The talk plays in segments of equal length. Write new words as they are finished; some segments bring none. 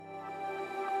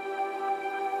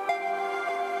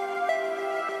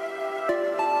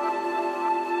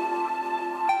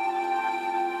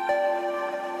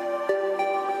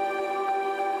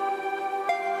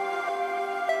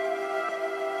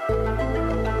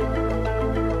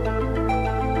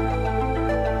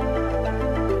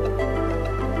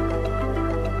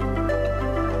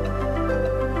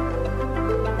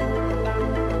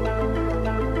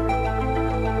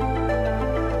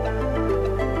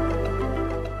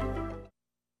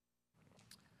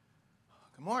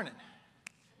Good morning.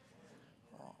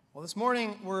 Well, this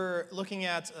morning we're looking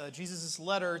at Jesus'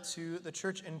 letter to the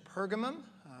church in Pergamum.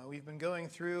 We've been going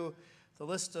through the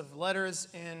list of letters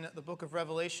in the book of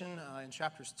Revelation in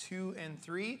chapters 2 and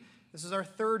 3. This is our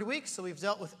third week, so we've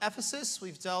dealt with Ephesus,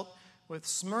 we've dealt with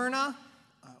Smyrna,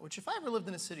 which if I ever lived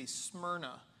in a city,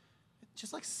 Smyrna, it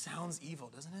just like sounds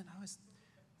evil, doesn't it? It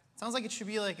sounds like it should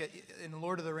be like in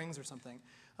Lord of the Rings or something.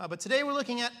 But today we're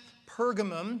looking at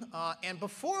Pergamum, and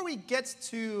before we get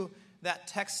to that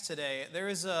text today, there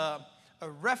is a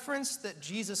reference that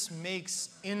Jesus makes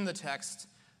in the text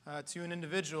to an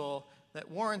individual that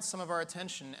warrants some of our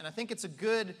attention. And I think it's a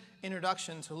good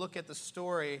introduction to look at the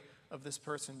story of this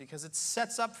person because it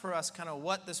sets up for us kind of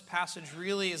what this passage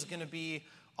really is going to be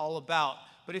all about.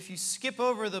 But if you skip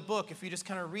over the book, if you just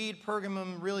kind of read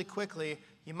Pergamum really quickly,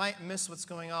 you might miss what's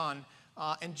going on.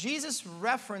 And Jesus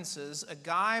references a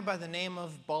guy by the name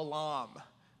of Balaam,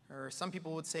 or some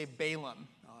people would say Balaam.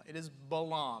 It is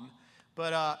Balaam.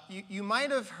 But you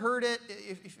might have heard it,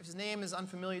 if his name is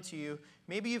unfamiliar to you,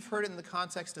 maybe you've heard it in the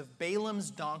context of Balaam's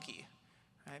donkey.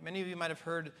 Right? Many of you might have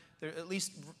heard, at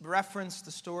least referenced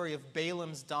the story of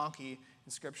Balaam's donkey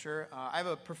in Scripture. I have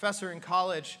a professor in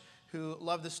college who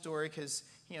loved this story because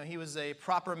he was a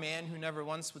proper man who never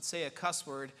once would say a cuss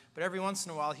word, but every once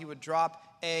in a while he would drop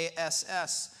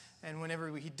ASS. And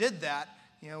whenever he did that,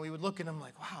 we would look at him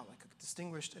like, wow, like a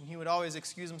distinguished, and he would always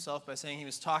excuse himself by saying he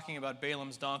was talking about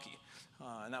Balaam's donkey.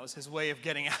 And that was his way of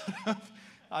getting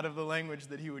out of the language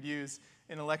that he would use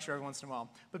in a lecture every once in a while.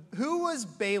 But who was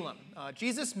Balaam?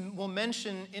 Jesus will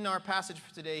mention in our passage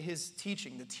for today his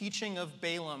teaching, the teaching of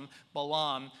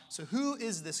Balaam. So who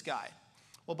is this guy?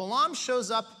 Well, Balaam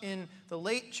shows up in the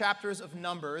late chapters of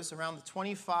Numbers, around the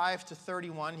 25 to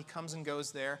 31. He comes and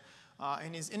goes there,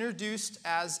 and is introduced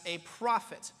as a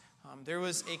prophet. There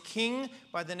was a king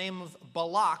by the name of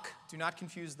Balak. Do not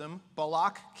confuse them.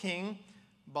 Balak, king.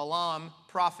 Balaam,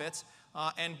 prophet.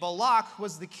 And Balak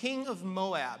was the king of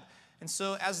Moab. And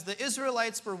so as the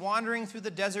Israelites were wandering through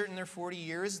the desert in their 40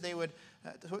 years, they would,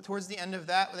 towards the end of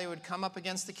that, they would come up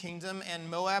against the kingdom, and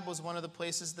Moab was one of the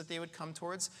places that they would come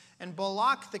towards. And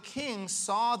Balak, the king,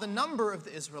 saw the number of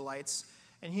the Israelites,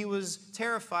 and he was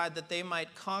terrified that they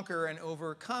might conquer and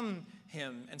overcome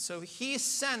him. And so he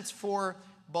sent for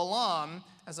Balaam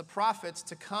as a prophet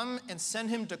to come and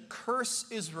send him to curse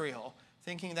Israel,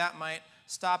 thinking that might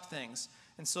stop things.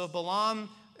 And so Balaam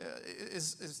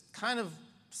is kind of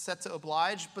set to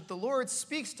oblige, but the Lord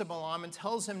speaks to Balaam and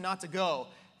tells him not to go.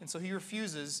 And so he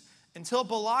refuses until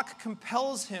Balak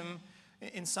compels him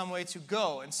in some way to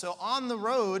go. And so on the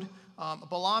road,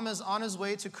 Balaam is on his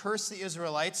way to curse the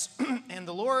Israelites, and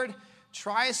the Lord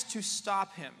tries to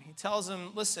stop him. He tells him,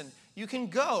 listen, you can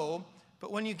go,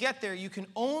 but when you get there, you can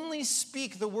only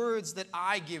speak the words that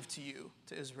I give to you,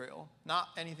 to Israel, not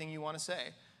anything you want to say.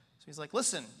 So he's like,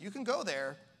 listen, you can go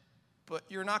there, but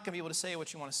you're not going to be able to say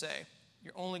what you want to say.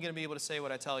 You're only going to be able to say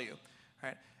what I tell you.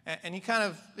 Right? And he kind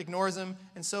of ignores him.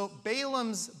 And so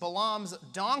Balaam's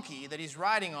donkey that he's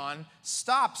riding on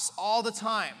stops all the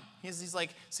time. He has these like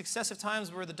successive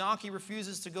times where the donkey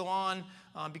refuses to go on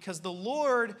because the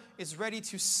Lord is ready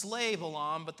to slay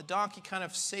Balaam, but the donkey kind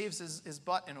of saves his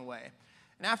butt in a way.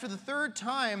 And after the third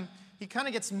time, he kind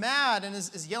of gets mad and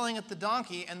is yelling at the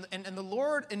donkey, and the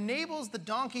Lord enables the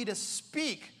donkey to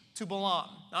speak to Balaam.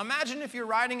 Now imagine if you're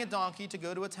riding a donkey to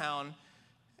go to a town,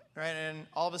 right, and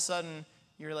all of a sudden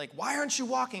you're like, why aren't you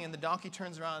walking? And the donkey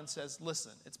turns around and says,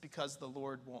 listen, it's because the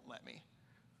Lord won't let me.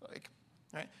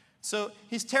 Right? So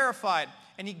he's terrified,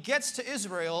 and he gets to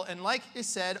Israel, and like I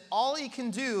said, all he can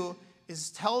do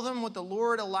is tell them what the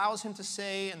Lord allows him to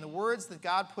say, and the words that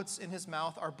God puts in his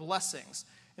mouth are blessings.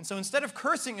 And so instead of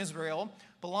cursing Israel,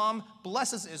 Balaam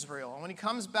blesses Israel. And when he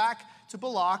comes back to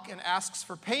Balak and asks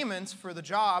for payment for the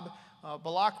job,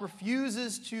 Balak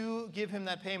refuses to give him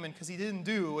that payment because he didn't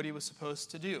do what he was supposed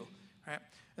to do. Right?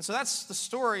 And so that's the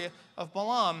story of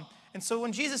Balaam. And so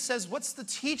when Jesus says, what's the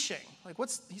teaching?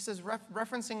 He says,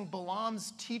 referencing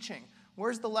Balaam's teaching.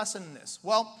 Where's the lesson in this?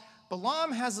 Well,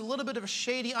 Balaam has a little bit of a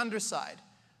shady underside.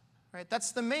 Right?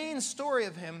 That's the main story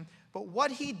of him. But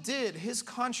what he did, his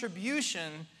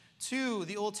contribution to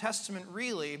the Old Testament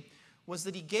really, was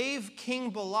that he gave King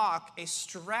Balak a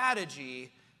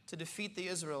strategy to defeat the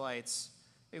Israelites,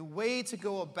 a way to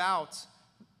go about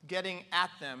getting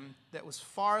at them that was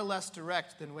far less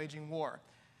direct than waging war.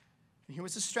 And here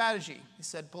was the strategy. He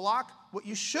said, Balak, what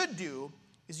you should do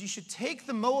is you should take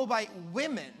the Moabite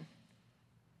women,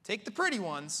 take the pretty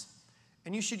ones,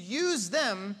 and you should use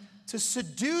them to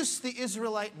seduce the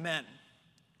Israelite men.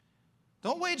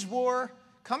 Don't wage war.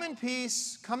 Come in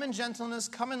peace, come in gentleness,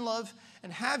 come in love,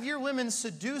 and have your women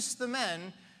seduce the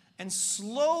men, and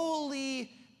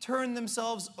slowly turn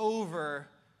themselves over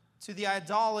to the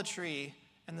idolatry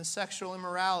and the sexual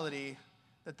immorality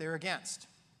that they're against.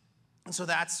 And so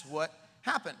that's what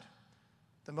happened.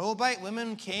 The Moabite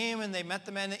women came and they met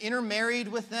the men, intermarried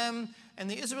with them, and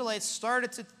the Israelites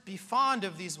started to be fond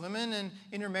of these women and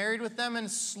intermarried with them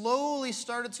and slowly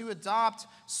started to adopt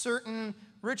certain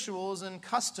rituals and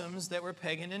customs that were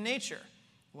pagan in nature,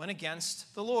 went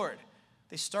against the Lord.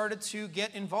 They started to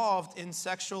get involved in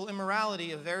sexual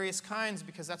immorality of various kinds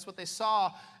because that's what they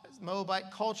saw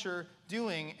Moabite culture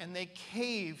doing, and they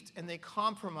caved and they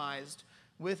compromised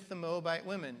with the Moabite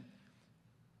women.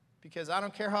 Because I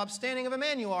don't care how upstanding of a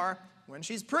man you are, when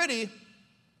she's pretty,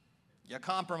 you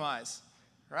compromise,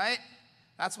 right?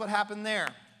 That's what happened there.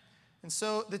 And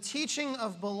so the teaching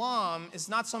of Balaam is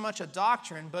not so much a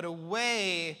doctrine, but a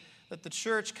way that the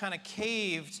church kind of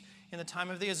caved in the time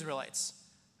of the Israelites.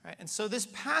 Right? And so this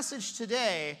passage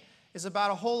today is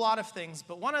about a whole lot of things,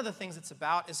 but one of the things it's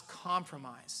about is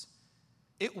compromise.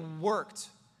 It worked.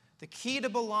 The key to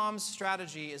Balaam's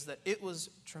strategy is that it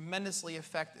was tremendously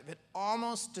effective. It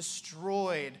almost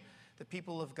destroyed the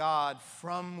people of God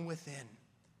from within,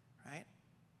 right?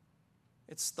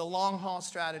 It's the long haul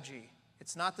strategy.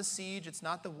 It's not the siege, it's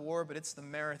not the war, but it's the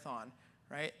marathon,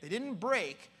 right? They didn't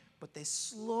break, but they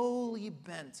slowly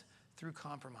bent through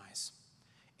compromise.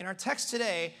 In our text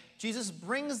today, Jesus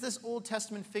brings this Old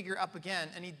Testament figure up again,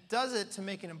 and he does it to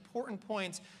make an important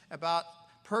point about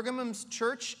Pergamum's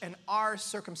church and our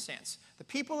circumstance. The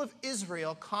people of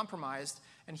Israel compromised,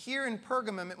 and here in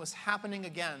Pergamum it was happening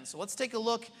again. So let's take a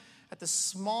look at the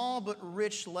small but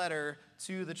rich letter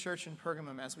to the church in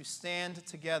Pergamum as we stand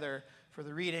together for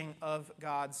the reading of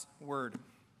God's word.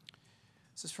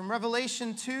 This is from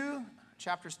Revelation 2,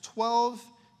 chapters 12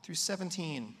 through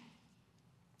 17.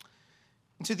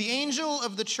 And to the angel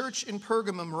of the church in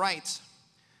Pergamum write,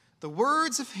 the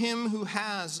words of him who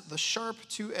has the sharp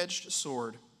two-edged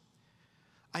sword.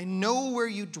 I know where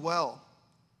you dwell,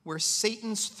 where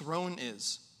Satan's throne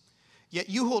is. Yet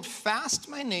you hold fast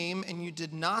my name, and you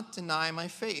did not deny my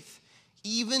faith,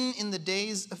 even in the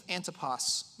days of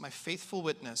Antipas, my faithful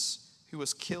witness, who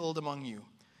was killed among you,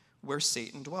 where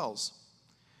Satan dwells.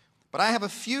 But I have a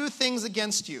few things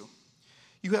against you.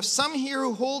 You have some here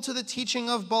who hold to the teaching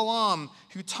of Balaam,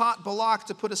 who taught Balak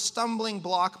to put a stumbling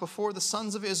block before the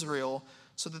sons of Israel,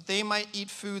 so that they might eat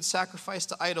food sacrificed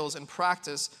to idols and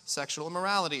practice sexual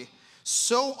immorality.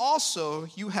 So also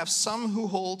you have some who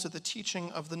hold to the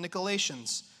teaching of the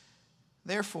Nicolaitans.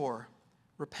 Therefore,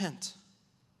 repent.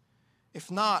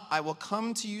 If not, I will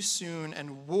come to you soon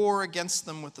and war against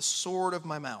them with the sword of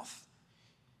my mouth.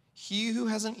 He who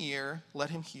has an ear, let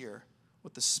him hear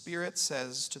what the Spirit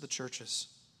says to the churches.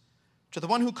 To the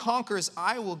one who conquers,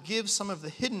 I will give some of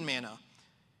the hidden manna,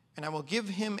 and I will give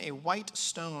him a white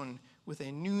stone with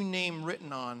a new name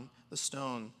written on the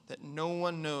stone that no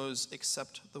one knows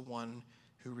except the one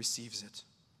who receives it.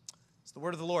 It's the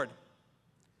word of the Lord.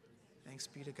 Thanks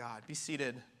be to God. Be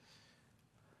seated.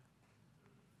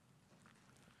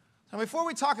 Now, before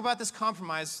we talk about this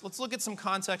compromise, let's look at some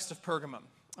context of Pergamum.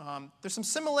 There's some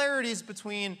similarities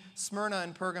between Smyrna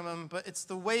and Pergamum, but it's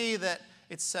the way that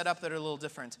it's set up that are a little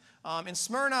different. In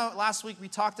Smyrna, last week we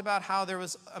talked about how there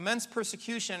was immense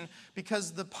persecution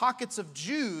because the pockets of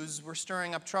Jews were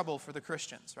stirring up trouble for the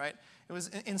Christians, right? It was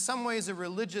in some ways a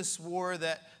religious war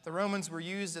that the Romans were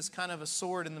used as kind of a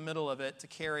sword in the middle of it to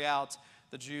carry out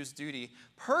the Jews' duty.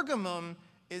 Pergamum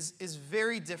is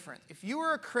very different. If you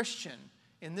were a Christian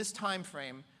in this time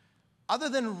frame, other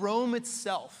than Rome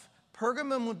itself,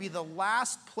 Pergamum would be the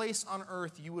last place on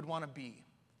earth you would want to be,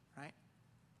 right?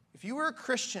 If you were a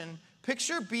Christian,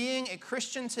 picture being a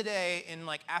Christian today in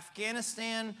like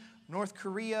Afghanistan, North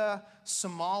Korea,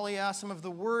 Somalia, some of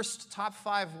the worst, top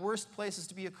 5 worst places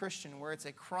to be a Christian, where it's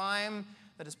a crime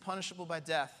that is punishable by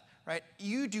death, right?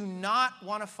 You do not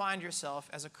want to find yourself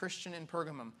as a Christian in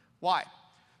Pergamum. Why?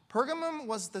 Pergamum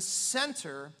was the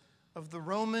center of the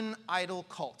Roman idol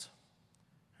cult.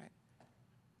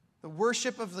 The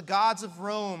worship of the gods of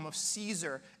Rome, of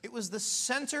Caesar. It was the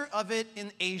center of it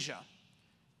in Asia.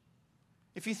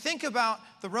 If you think about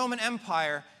the Roman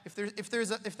Empire, if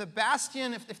the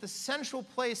bastion, if the central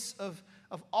place of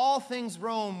all things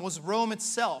Rome was Rome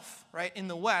itself, right, in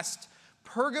the West,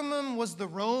 Pergamum was the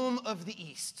Rome of the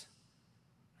East.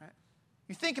 Right?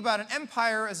 You think about an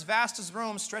empire as vast as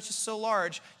Rome stretches so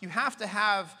large, you have to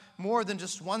have more than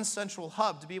just one central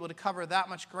hub to be able to cover that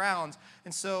much ground.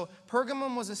 And so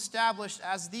Pergamum was established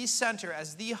as the center,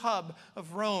 as the hub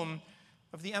of Rome,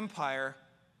 of the empire,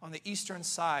 on the eastern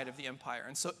side of the empire.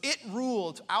 And so it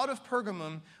ruled, out of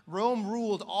Pergamum, Rome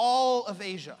ruled all of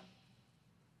Asia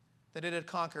that it had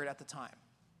conquered at the time.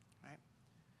 Right?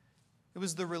 It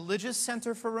was the religious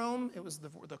center for Rome. It was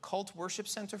the cult worship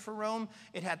center for Rome.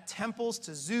 It had temples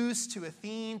to Zeus, to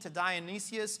Athene, to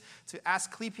Dionysius, to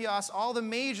Asclepios, all the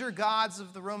major gods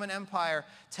of the Roman Empire.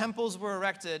 Temples were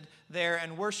erected there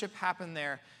and worship happened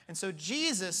there. And so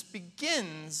Jesus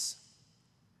begins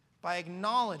by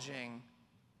acknowledging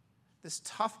this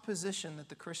tough position that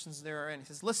the Christians there are in. He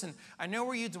says, listen, I know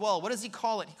where you dwell. What does he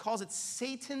call it? He calls it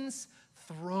Satan's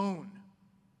throne.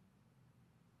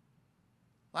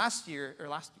 Last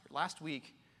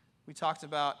week, we talked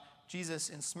about Jesus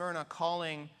in Smyrna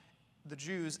calling the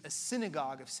Jews a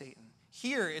synagogue of Satan.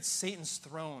 Here, it's Satan's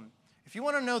throne. If you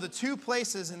want to know the two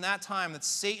places in that time that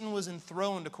Satan was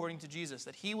enthroned according to Jesus,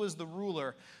 that he was the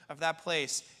ruler of that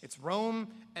place, it's Rome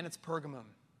and it's Pergamum.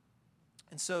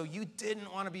 And so you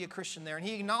didn't want to be a Christian there. And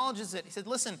he acknowledges it. He said,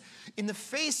 listen, in the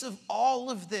face of all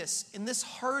of this, in this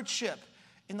hardship,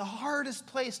 in the hardest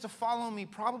place to follow me,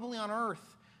 probably on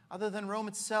earth, other than Rome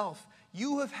itself,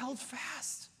 you have held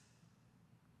fast.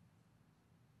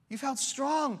 You've held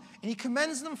strong. And he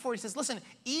commends them for it. He says, listen,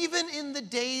 even in the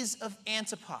days of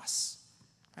Antipas,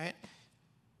 right?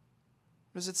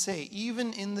 What does it say?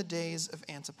 Even in the days of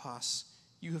Antipas,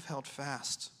 you have held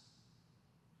fast.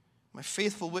 My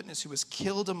faithful witness who was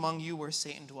killed among you where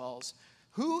Satan dwells.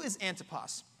 Who is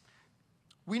Antipas?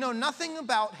 We know nothing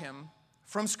about him,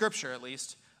 from Scripture at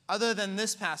least, other than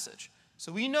this passage.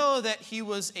 So we know that he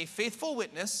was a faithful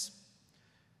witness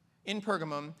in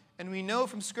Pergamum, and we know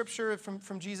from Scripture,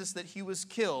 from Jesus, that he was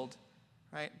killed,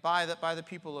 right, by the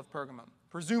people of Pergamum,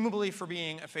 presumably for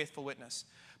being a faithful witness.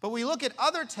 But we look at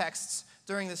other texts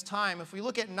during this time. If we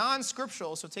look at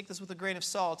non-scriptural, so take this with a grain of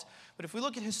salt, but if we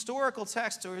look at historical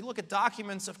texts or we look at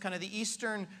documents of kind of the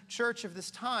Eastern church of this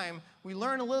time, we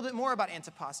learn a little bit more about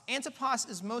Antipas. Antipas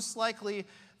is most likely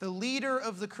the leader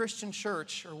of the Christian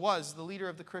church, or was the leader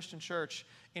of the Christian church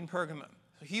in Pergamum.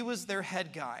 So he was their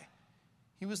head guy.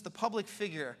 He was the public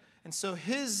figure. And so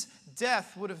his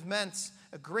death would have meant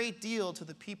a great deal to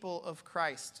the people of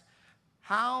Christ.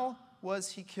 How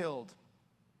was he killed?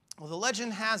 Well, the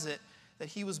legend has it that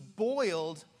he was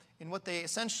boiled in what they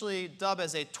essentially dub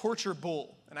as a torture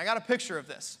bowl. And I got a picture of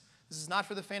this. This is not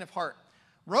for the faint of heart.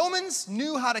 Romans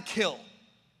knew how to kill.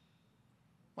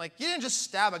 Like, you didn't just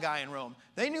stab a guy in Rome.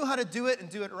 They knew how to do it and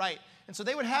do it right. And so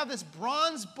they would have this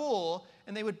bronze bull,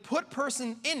 and they would put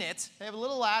person in it. They have a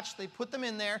little latch. They put them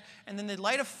in there, and then they'd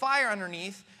light a fire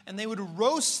underneath, and they would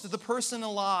roast the person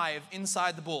alive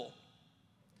inside the bull.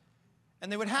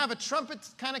 And they would have a trumpet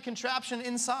kind of contraption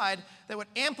inside that would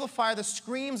amplify the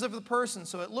screams of the person.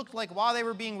 So it looked like while they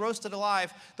were being roasted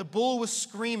alive, the bull was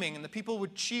screaming, and the people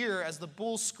would cheer as the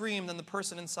bull screamed, and the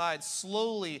person inside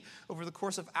slowly, over the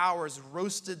course of hours,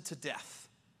 roasted to death.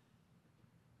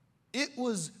 It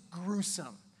was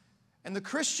gruesome. And the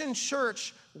Christian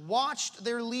church watched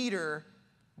their leader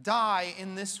die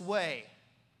in this way,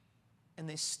 and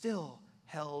they still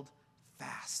held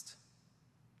fast.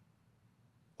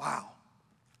 Wow.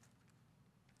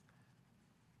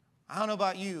 I don't know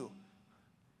about you.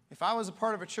 If I was a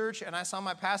part of a church and I saw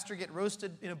my pastor get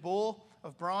roasted in a bowl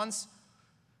of bronze,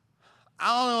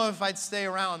 I don't know if I'd stay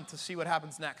around to see what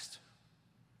happens next.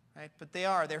 Right? But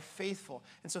they're faithful.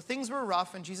 And so things were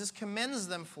rough, and Jesus commends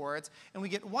them for it. And we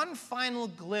get one final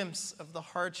glimpse of the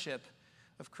hardship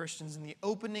of Christians in the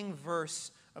opening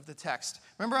verse of the text.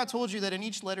 Remember, I told you that in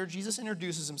each letter, Jesus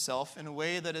introduces himself in a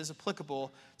way that is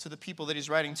applicable to the people that he's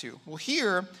writing to. Well,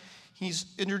 here, he's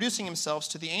introducing himself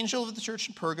to the angel of the church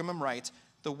in Pergamum, write,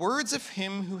 the words of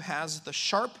him who has the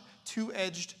sharp,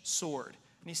 two-edged sword.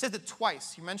 And he said it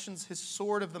twice. He mentions his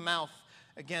sword of the mouth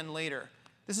again later.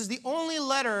 This is the only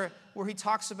letter where he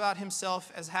talks about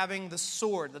himself as having the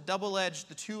sword, the double-edged,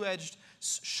 the two-edged,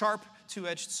 sharp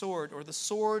two-edged sword, or the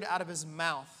sword out of his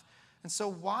mouth. And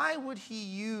so why would he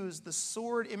use the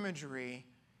sword imagery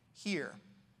here?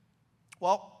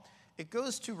 Well, it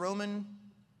goes to Roman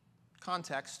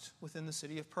context within the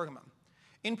city of Pergamum.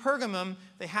 In Pergamum,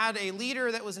 they had a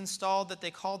leader that was installed that they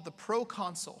called the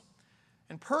proconsul.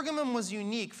 And Pergamum was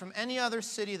unique from any other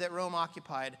city that Rome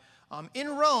occupied. In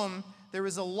Rome, there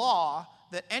was a law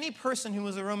that any person who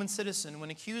was a Roman citizen, when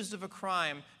accused of a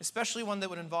crime, especially one that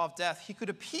would involve death, he could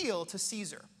appeal to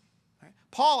Caesar. Right?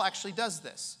 Paul actually does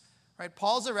this. Right?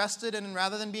 Paul's arrested, and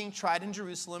rather than being tried in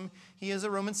Jerusalem, he, as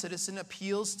a Roman citizen,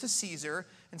 appeals to Caesar,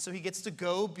 and so he gets to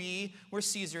go be where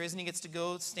Caesar is, and he gets to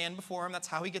go stand before him. That's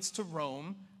how he gets to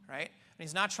Rome, right? And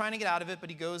he's not trying to get out of it,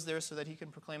 but he goes there so that he can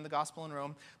proclaim the gospel in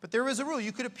Rome. But there was a rule.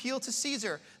 You could appeal to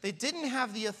Caesar. They didn't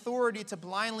have the authority to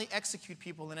blindly execute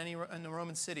people in the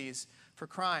Roman cities for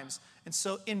crimes. And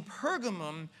so in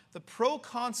Pergamum, the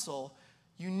proconsul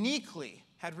uniquely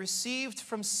had received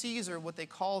from Caesar what they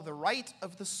call the right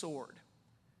of the sword.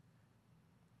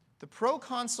 The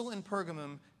proconsul in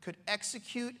Pergamum could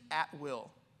execute at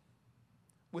will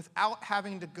without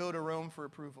having to go to Rome for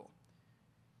approval.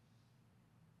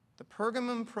 The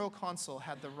Pergamum proconsul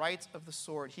had the right of the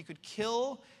sword. He could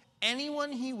kill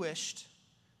anyone he wished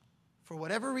for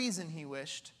whatever reason he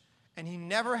wished, and he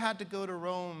never had to go to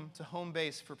Rome to home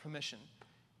base for permission.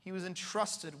 He was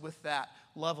entrusted with that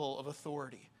level of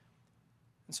authority.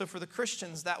 And so for the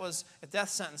Christians, that was a death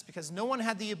sentence because no one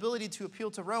had the ability to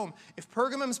appeal to Rome. If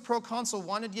Pergamum's proconsul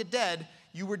wanted you dead,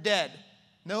 you were dead.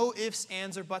 No ifs,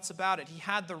 ands, or buts about it. He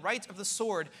had the right of the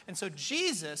sword. And so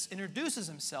Jesus introduces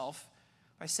himself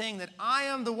by saying that I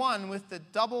am the one with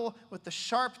the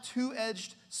sharp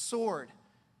two-edged sword.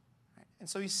 And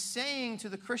so he's saying to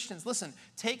the Christians, listen,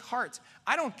 take heart.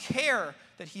 I don't care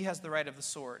that he has the right of the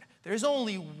sword. There's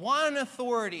only one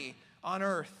authority on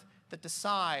earth that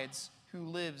decides who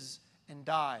lives and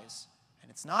dies. And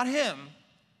it's not him,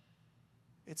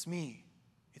 it's me.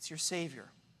 It's your Savior.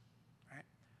 Right?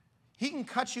 He can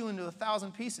cut you into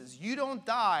 1,000 pieces. You don't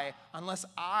die unless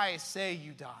I say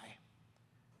you die.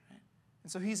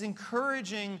 And so he's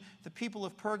encouraging the people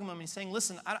of Pergamum. He's saying,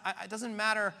 listen, it doesn't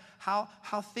matter how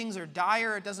things are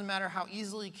dire. It doesn't matter how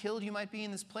easily killed you might be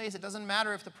in this place. It doesn't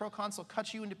matter if the proconsul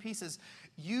cuts you into pieces.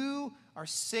 You are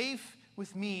safe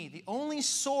with me. The only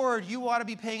sword you ought to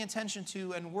be paying attention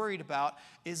to and worried about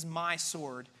is my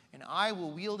sword, and I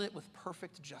will wield it with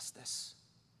perfect justice.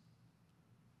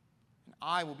 And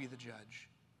I will be the judge,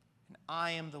 and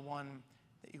I am the one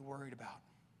that you're worried about.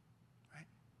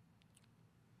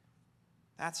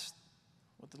 That's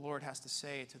what the Lord has to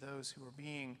say to those who are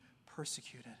being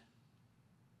persecuted.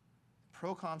 The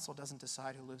proconsul doesn't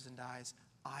decide who lives and dies.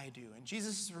 I do. And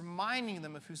Jesus is reminding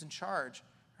them of who's in charge,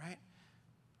 right?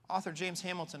 Author James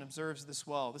Hamilton observes this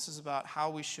well. This is about how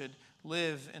we should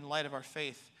live in light of our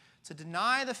faith. To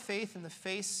deny the faith in the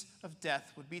face of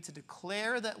death would be to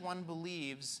declare that one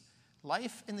believes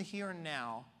life in the here and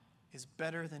now is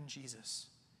better than Jesus,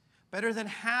 better than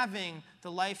having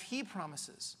the life he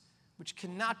promises, which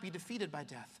cannot be defeated by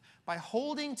death. By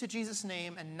holding to Jesus'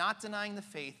 name and not denying the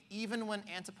faith, even when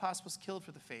Antipas was killed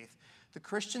for the faith, the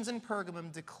Christians in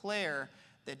Pergamum declare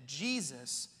that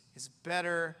Jesus is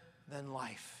better than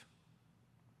life.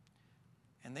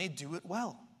 And they do it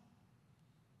well.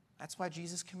 That's why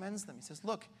Jesus commends them. He says,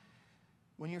 look,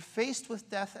 when you're faced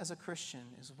with death as a Christian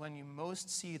is when you most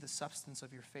see the substance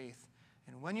of your faith.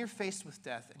 And when you're faced with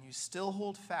death and you still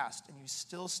hold fast and you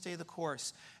still stay the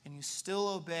course and you still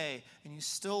obey and you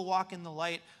still walk in the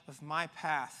light of my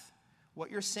path, what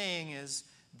you're saying is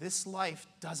this life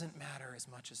doesn't matter as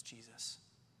much as Jesus.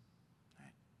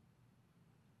 Right?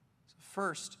 So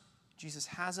first, Jesus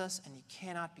has us and he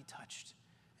cannot be touched.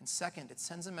 And second, it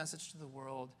sends a message to the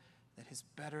world that is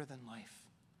better than life.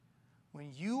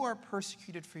 When you are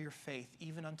persecuted for your faith,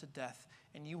 even unto death,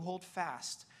 and you hold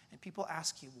fast, and people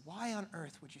ask you, why on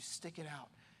earth would you stick it out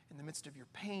in the midst of your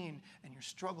pain and your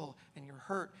struggle and your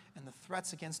hurt and the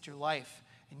threats against your life?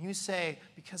 And you say,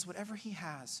 because whatever he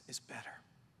has is better.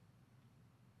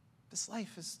 This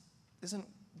life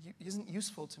isn't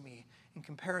useful to me in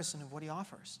comparison of what he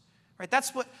offers. Right?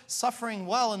 That's what suffering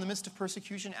well in the midst of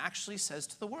persecution actually says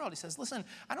to the world. He says, listen,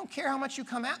 I don't care how much you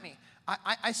come at me.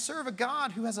 I serve a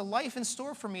God who has a life in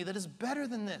store for me that is better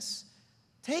than this.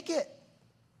 Take it.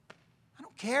 I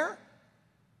don't care.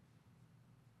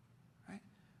 Right?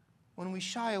 When we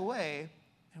shy away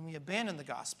and we abandon the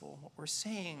gospel, what we're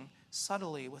saying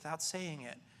subtly without saying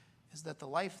it is that the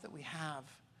life that we have,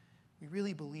 we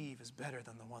really believe is better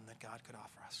than the one that God could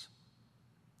offer us.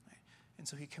 Right? And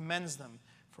so he commends them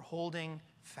for holding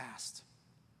fast.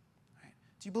 Right?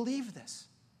 Do you believe this?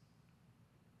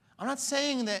 I'm not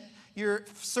saying that you're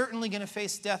certainly going to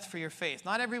face death for your faith.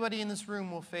 Not everybody in this room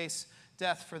will face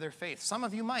death for their faith. Some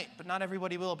of you might, but not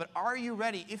everybody will. But are you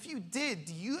ready? If you did,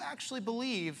 do you actually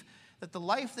believe that the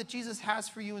life that Jesus has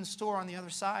for you in store on the other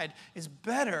side is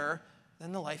better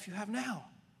than the life you have now?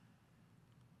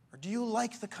 Or do you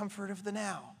like the comfort of the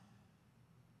now?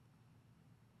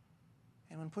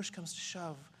 And when push comes to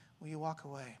shove, will you walk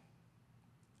away?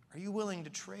 Are you willing to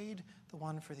trade the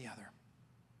one for the other?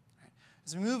 Right.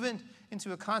 As we move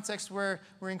into a context where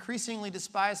we're increasingly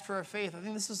despised for our faith, I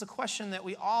think this is a question that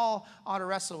we all ought to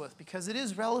wrestle with because it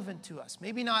is relevant to us.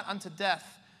 Maybe not unto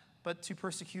death, but to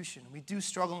persecution. We do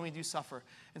struggle and we do suffer.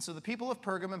 And so the people of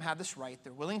Pergamum have this right.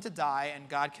 They're willing to die, and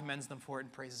God commends them for it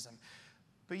and praises them.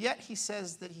 But yet he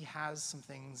says that he has some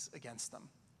things against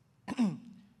them.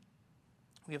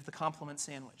 We have the compliment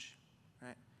sandwich.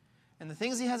 Right? And the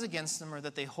things he has against them are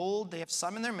that they have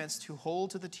some in their midst who hold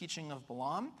to the teaching of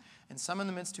Balaam, and some in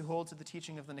the midst who hold to the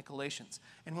teaching of the Nicolaitans.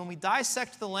 And when we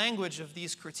dissect the language of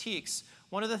these critiques,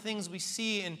 one of the things we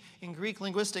see in Greek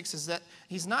linguistics is that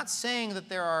he's not saying that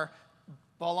there are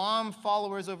Balaam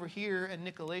followers over here and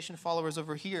Nicolaitan followers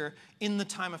over here in the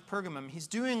time of Pergamum. He's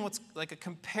doing what's like a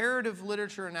comparative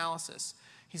literature analysis.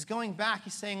 He's going back,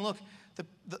 he's saying, look,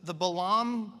 the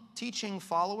Balaam teaching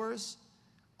followers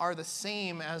are the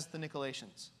same as the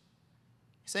Nicolaitans.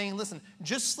 He's saying, listen,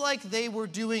 just like they were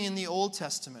doing in the Old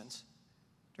Testament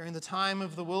during the time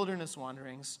of the wilderness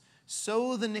wanderings,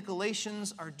 so the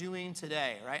Nicolaitans are doing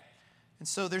today, right? And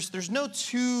so there's no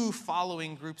two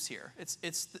following groups here.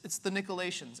 It's the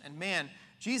Nicolaitans. And man,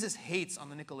 Jesus hates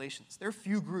on the Nicolaitans. There are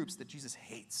few groups that Jesus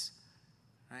hates,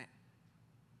 right?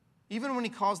 Even when he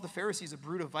calls the Pharisees a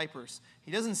brood of vipers,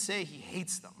 he doesn't say he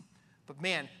hates them. But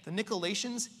man, the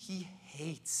Nicolaitans, he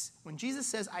hates. When Jesus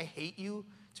says, I hate you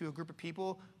to a group of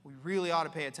people, we really ought to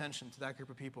pay attention to that group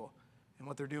of people and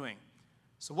what they're doing.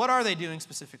 So what are they doing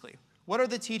specifically? What are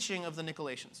the teaching of the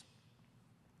Nicolaitans?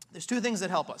 There's two things that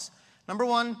help us. Number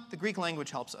one, the Greek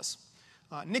language helps us.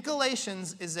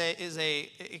 Nicolaitans is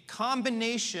a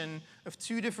combination of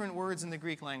two different words in the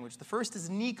Greek language. The first is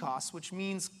nikos, which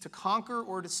means to conquer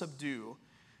or to subdue.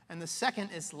 And the second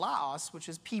is laos, which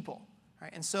is people.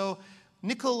 Right? And so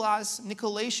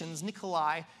Nicolaitans,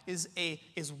 Nikolai,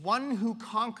 is one who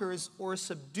conquers or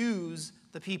subdues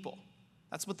the people.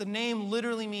 That's what the name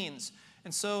literally means.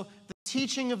 And so the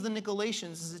teaching of the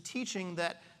Nicolaitans is a teaching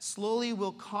that slowly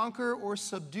will conquer or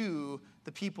subdue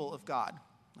the people of God.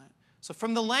 Right? So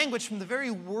from the language, from the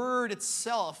very word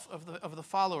itself of the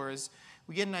followers,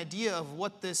 we get an idea of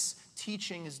what this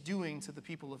teaching is doing to the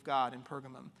people of God in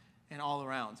Pergamum and all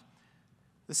around.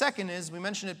 The second is, we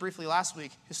mentioned it briefly last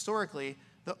week, historically,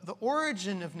 the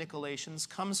origin of Nicolaitans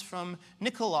comes from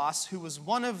Nicholas, who was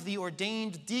one of the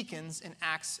ordained deacons in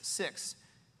Acts 6.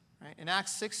 Right? In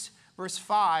Acts 6, verse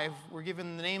 5, we're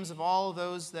given the names of all of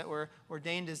those that were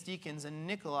ordained as deacons, and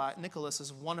Nicholas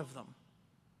is one of them.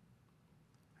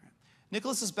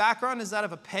 Nicholas's background is that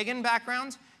of a pagan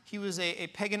background. He was a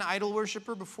pagan idol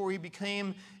worshiper before he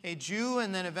became a Jew,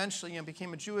 and then eventually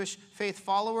became a Jewish faith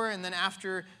follower. And then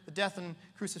after the death and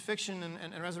crucifixion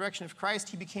and resurrection of Christ,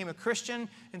 he became a Christian.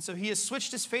 And so he has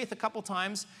switched his faith a couple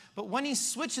times. But when he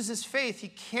switches his faith, he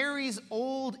carries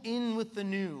old in with the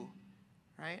new,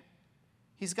 right?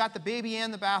 He's got the baby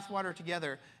and the bathwater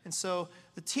together. And so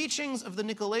the teachings of the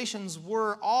Nicolaitans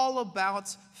were all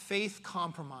about faith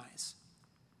compromise.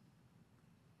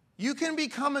 You can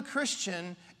become a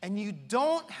Christian and you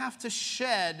don't have to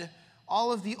shed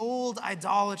all of the old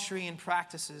idolatry and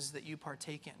practices that you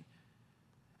partake in.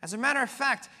 As a matter of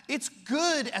fact, it's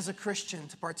good as a Christian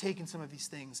to partake in some of these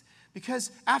things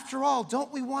because, after all,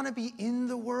 don't we want to be in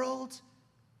the world?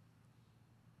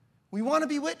 We want to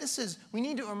be witnesses. We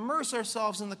need to immerse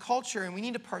ourselves in the culture, and we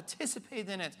need to participate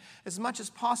in it as much as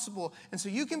possible. And so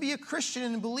you can be a Christian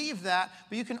and believe that,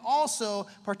 but you can also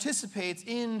participate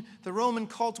in the Roman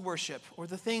cult worship or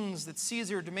the things that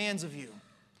Caesar demands of you.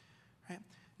 Right?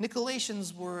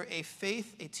 Nicolaitans were a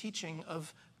faith, a teaching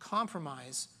of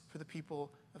compromise for the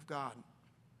people of God.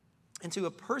 And to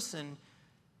a person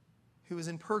who is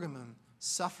in Pergamum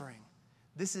suffering,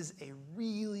 this is a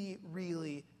really,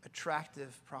 really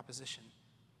attractive proposition.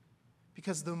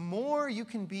 Because the more you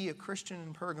can be a Christian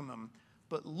in Pergamum,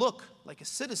 but look like a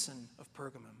citizen of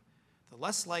Pergamum, the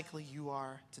less likely you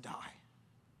are to die.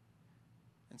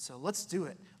 And so let's do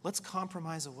it. Let's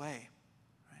compromise away.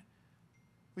 Right?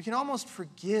 We can almost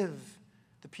forgive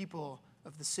the people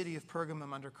of the city of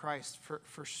Pergamum under Christ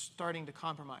for starting to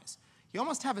compromise. You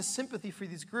almost have a sympathy for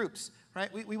these groups, right?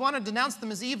 We want to denounce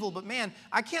them as evil, but man,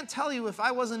 I can't tell you if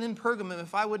I wasn't in Pergamum,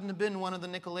 if I wouldn't have been one of the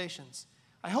Nicolaitans.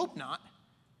 I hope not,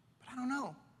 but I don't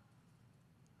know,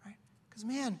 right? Because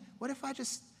man, what if I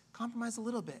just compromise a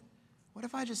little bit? What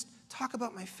if I just talk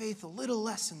about my faith a little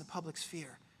less in the public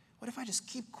sphere? What if I just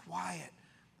keep quiet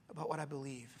about what I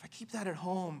believe? If I keep that at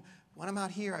home, when I'm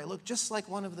out here, I look just like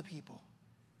one of the people,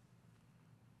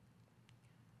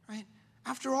 right?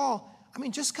 After all, I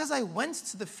mean, just because I went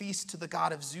to the feast to the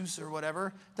god of Zeus or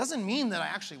whatever doesn't mean that I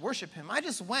actually worship him. I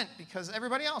just went because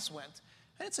everybody else went.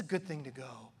 And it's a good thing to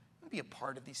go and be a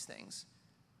part of these things.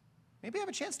 Maybe I have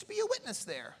a chance to be a witness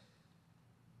there.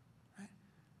 Right?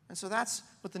 And so that's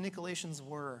what the Nicolaitans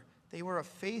were. They were a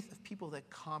faith of people that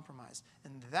compromised.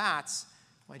 And that's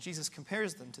why Jesus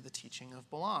compares them to the teaching of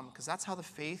Balaam, because that's how the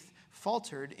faith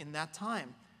faltered in that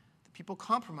time. The people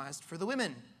compromised for the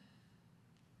women,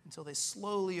 until they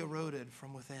slowly eroded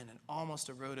from within and almost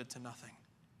eroded to nothing.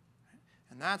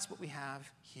 And that's what we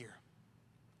have here.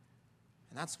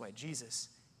 And that's why Jesus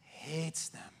hates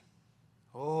them.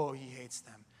 Oh, he hates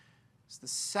them. It's the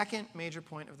second major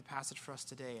point of the passage for us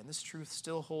today, and this truth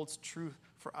still holds true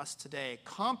for us today.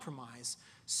 Compromise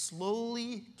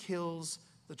slowly kills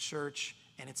the church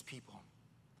and its people.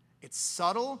 It's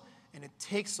subtle and it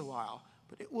takes a while,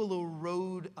 but it will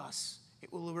erode us.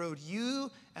 It will erode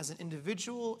you as an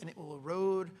individual, and it will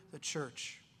erode the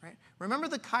church. Right? Remember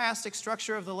the chiastic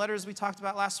structure of the letters we talked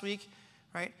about last week?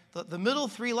 Right? The middle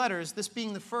three letters, this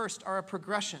being the first, are a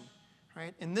progression.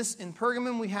 Right? In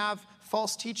Pergamum, we have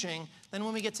false teaching. Then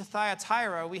when we get to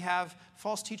Thyatira, we have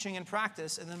false teaching and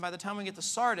practice. And then by the time we get to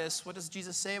Sardis, what does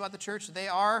Jesus say about the church? They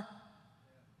are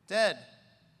dead.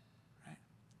 Right?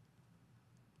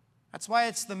 That's why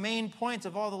it's the main point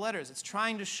of all the letters. It's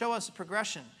trying to show us a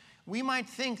progression. We might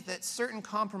think that certain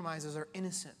compromises are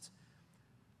innocent,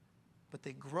 but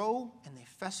they grow and they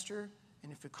fester.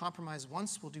 And if we compromise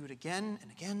once, we'll do it again and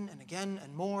again and again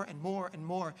and more and more and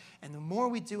more. And the more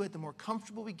we do it, the more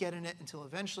comfortable we get in it until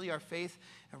eventually our faith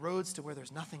erodes to where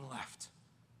there's nothing left.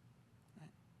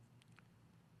 Right?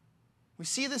 We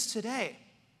see this today.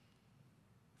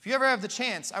 If you ever have the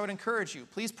chance, I would encourage you,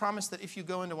 please promise that if you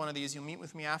go into one of these, you'll meet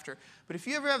with me after. But if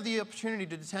you ever have the opportunity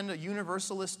to attend a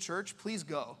Universalist church, please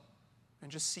go and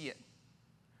just see it.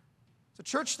 It's a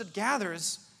church that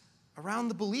gathers around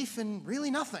the belief in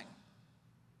really nothing.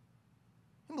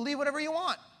 You can believe whatever you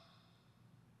want.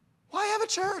 Why have a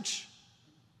church?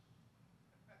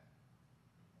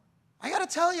 I got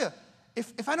to tell you,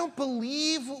 if I don't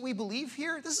believe what we believe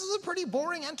here, this is a pretty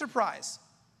boring enterprise.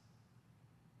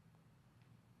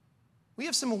 We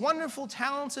have some wonderful,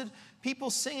 talented people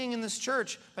singing in this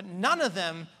church, but none of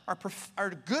them are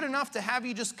good enough to have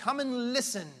you just come and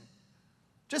listen.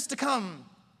 Just to come.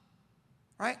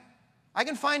 Right? I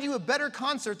can find you a better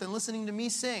concert than listening to me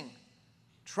sing.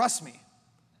 Trust me.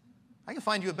 I can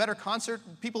find you a better concert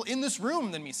with people in this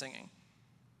room than me singing.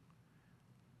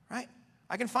 Right?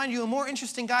 I can find you a more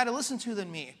interesting guy to listen to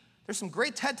than me. There's some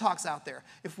great TED Talks out there.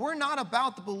 If we're not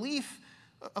about the belief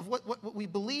of what we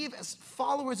believe as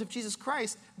followers of Jesus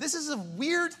Christ, this is a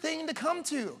weird thing to come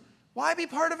to. Why be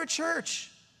part of a church?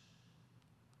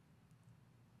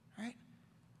 Right?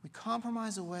 We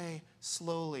compromise away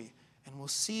slowly, and we'll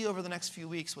see over the next few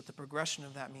weeks what the progression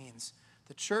of that means.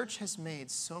 The church has made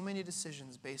so many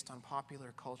decisions based on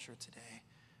popular culture today.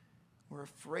 We're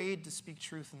afraid to speak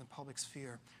truth in the public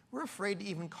sphere. We're afraid to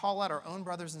even call out our own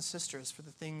brothers and sisters for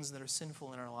the things that are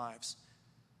sinful in our lives.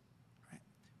 Right?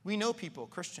 We know people,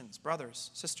 Christians,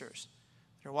 brothers, sisters,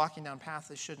 that are walking down paths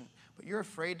they shouldn't, but you're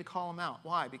afraid to call them out.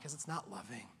 Why? Because it's not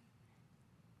loving.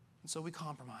 And so we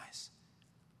compromise,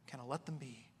 kind of let them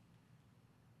be,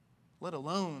 let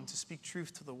alone to speak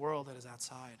truth to the world that is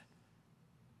outside.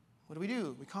 What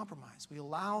do? We compromise. We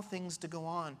allow things to go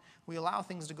on. We allow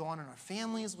things to go on in our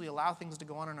families. We allow things to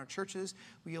go on in our churches.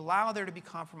 We allow there to be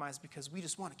compromise because we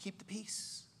just want to keep the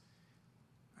peace.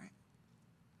 Right?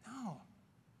 No.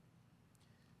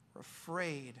 We're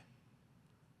afraid.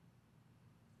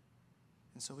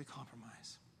 And so we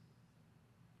compromise.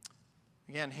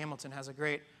 Again, Hamilton has a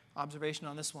great observation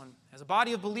on this one. As a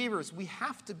body of believers, we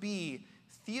have to be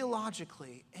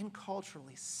theologically and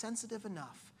culturally sensitive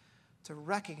enough to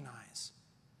recognize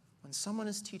when someone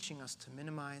is teaching us to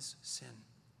minimize sin,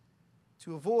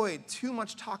 to avoid too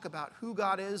much talk about who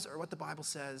God is or what the Bible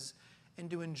says, and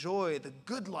to enjoy the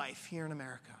good life here in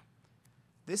America.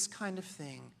 This kind of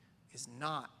thing is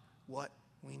not what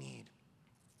we need.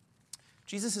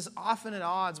 Jesus is often at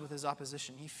odds with his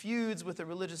opposition. He feuds with the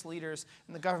religious leaders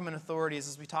and the government authorities,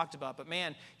 as we talked about. But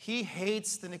man, he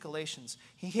hates the Nicolaitans.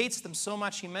 He hates them so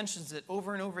much, he mentions it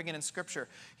over and over again in Scripture.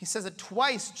 He says it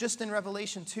twice just in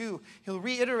Revelation 2. He'll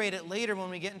reiterate it later when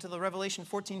we get into the Revelation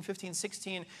 14, 15,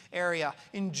 16 area.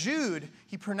 In Jude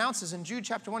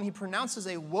chapter 1, he pronounces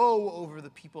a woe over the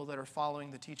people that are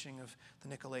following the teaching of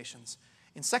the Nicolaitans.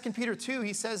 In 2 Peter 2,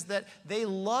 he says that they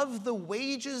love the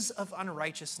wages of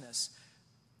unrighteousness.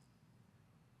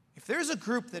 If there's a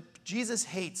group that Jesus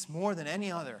hates more than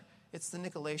any other, it's the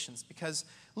Nicolaitans. Because,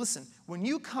 listen, when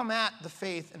you come at the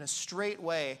faith in a straight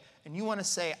way and you want to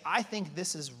say, I think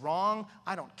this is wrong,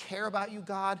 I don't care about you,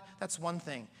 God, that's one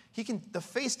thing. The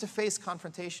face-to-face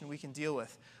confrontation we can deal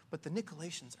with. But the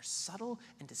Nicolaitans are subtle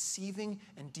and deceiving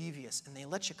and devious, and they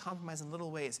let you compromise in little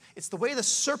ways. It's the way the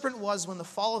serpent was when the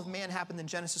fall of man happened in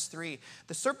Genesis 3.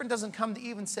 The serpent doesn't come to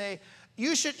Eve and say,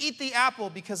 you should eat the apple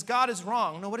because God is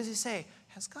wrong. No, what does he say?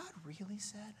 Has God really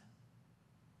said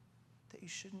that you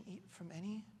shouldn't eat from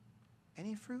any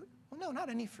fruit? Well, no, not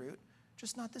any fruit,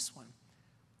 just not this one.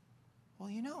 Well,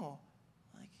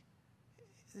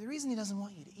 the reason he doesn't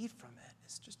want you to eat from it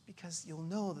is just because you'll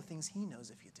know the things he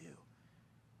knows if you do.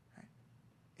 Right?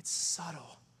 It's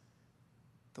subtle.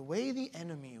 The way the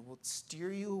enemy will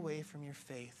steer you away from your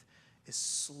faith is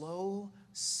slow,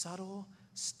 subtle,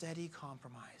 steady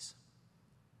compromise.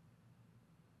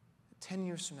 10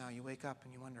 years from now, you wake up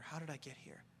and you wonder, how did I get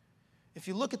here? If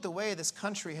you look at the way this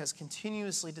country has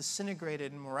continuously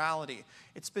disintegrated in morality,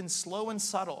 it's been slow and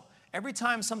subtle. Every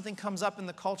time something comes up in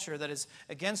the culture that is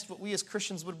against what we as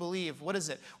Christians would believe, what is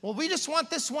it? Well, we just want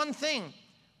this one thing.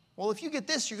 Well, if you get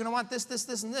this, you're going to want this, this,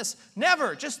 this, and this.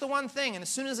 Never, just the one thing. And as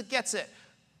soon as it gets it,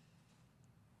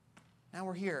 now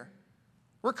we're here.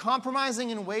 We're compromising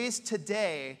in ways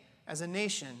today as a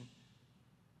nation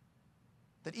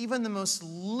that even the most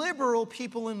liberal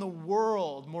people in the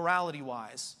world,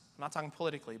 morality-wise, I'm not talking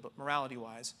politically, but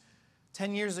morality-wise,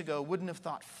 10 years ago wouldn't have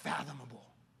thought fathomable.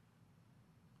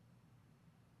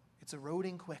 It's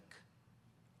eroding quick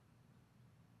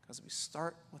because we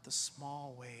start with the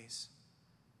small ways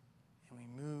and we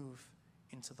move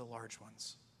into the large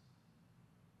ones.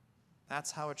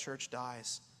 That's how a church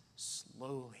dies,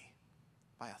 slowly,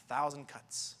 by 1,000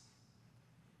 cuts.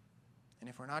 And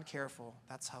if we're not careful,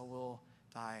 that's how we'll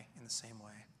die in the same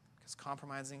way. Because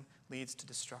compromising leads to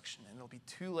destruction, and it'll be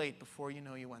too late before you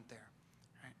know you went there.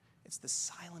 Right? It's the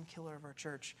silent killer of our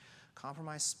church.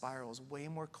 Compromise spirals way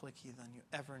more clicky than you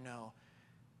ever know.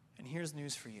 And here's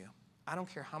news for you. I don't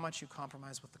care how much you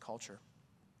compromise with the culture.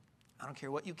 I don't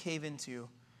care what you cave into.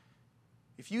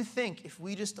 If you think if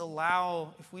we just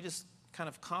kind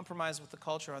of compromise with the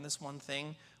culture on this one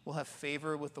thing, we'll have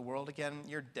favor with the world again,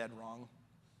 you're dead wrong.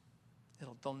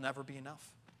 There'll never be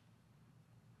enough.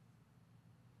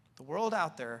 The world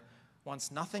out there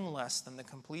wants nothing less than the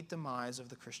complete demise of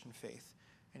the Christian faith.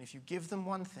 And if you give them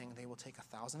one thing, they will take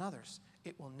 1,000 others.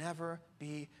 It will never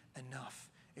be enough.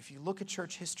 If you look at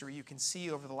church history, you can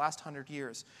see over the last 100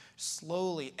 years,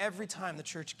 slowly, every time the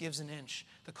church gives an inch,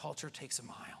 the culture takes a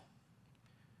mile.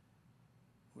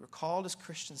 We're called as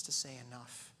Christians to say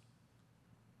enough.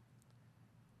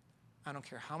 I don't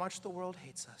care how much the world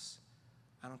hates us.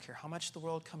 I don't care how much the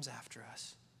world comes after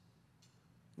us.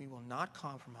 We will not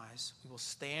compromise. We will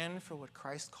stand for what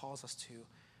Christ calls us to,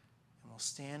 and we'll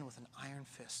stand with an iron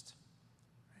fist.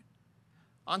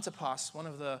 Right? Antipas, one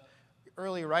of the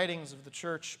early writings of the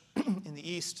church in the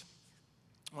East,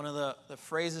 one of the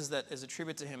phrases that is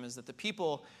attributed to him is that the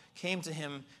people came to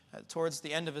him towards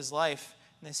the end of his life,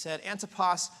 and they said,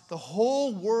 Antipas, the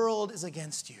whole world is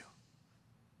against you.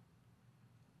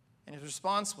 And his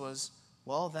response was,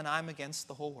 well, then I'm against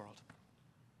the whole world.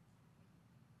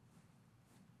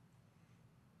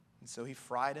 And so he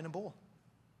fried in a bowl.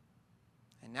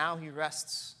 And now he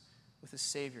rests with his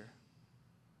Savior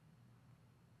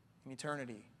in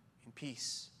eternity, in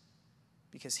peace,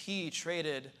 because he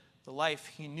traded the life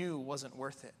he knew wasn't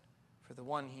worth it for the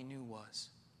one he knew was.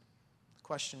 The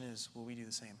question is, will we do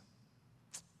the same?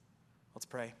 Let's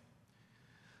pray.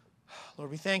 Lord,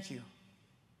 we thank you.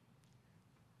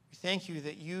 We thank you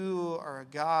that you are a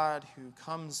God who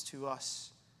comes to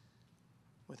us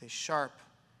with a sharp,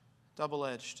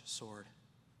 double-edged sword,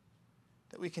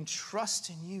 that we can trust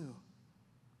in you.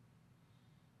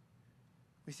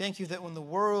 We thank you that when the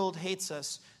world hates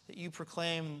us, that you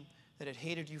proclaim that it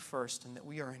hated you first and that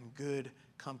we are in good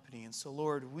company. And so,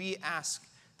 Lord, we ask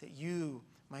that you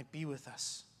might be with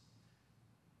us.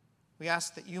 We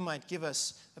ask that you might give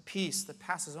us a peace that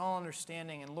passes all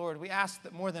understanding. And Lord, we ask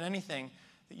that more than anything,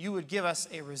 that you would give us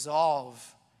a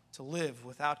resolve to live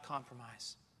without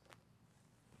compromise.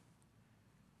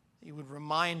 That you would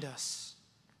remind us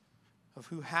of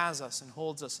who has us and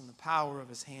holds us in the power of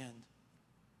his hand.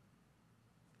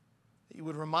 That you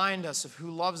would remind us of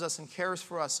who loves us and cares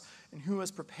for us and who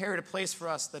has prepared a place for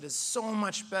us that is so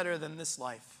much better than this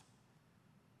life.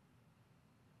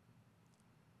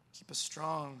 Keep us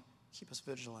strong, keep us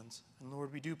vigilant. And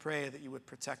Lord, we do pray that you would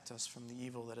protect us from the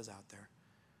evil that is out there.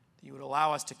 That you would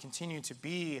allow us to continue to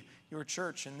be your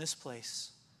church in this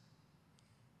place.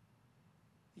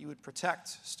 You would protect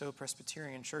Stowe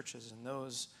Presbyterian churches and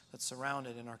those that surround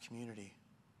it in our community.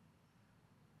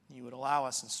 You would allow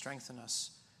us and strengthen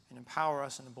us and empower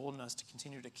us and embolden us to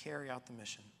continue to carry out the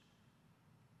mission.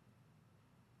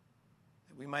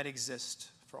 That we might exist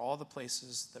for all the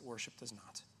places that worship does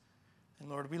not. And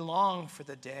Lord, we long for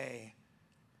the day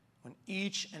when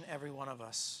each and every one of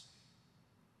us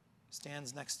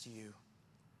stands next to you,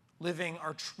 living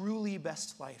our truly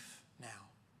best life now.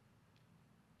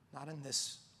 Not in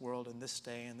this world, in this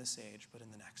day, in this age, but in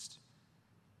the next.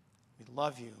 We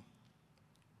love you,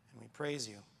 and we praise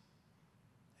you.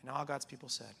 And all God's people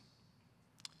said,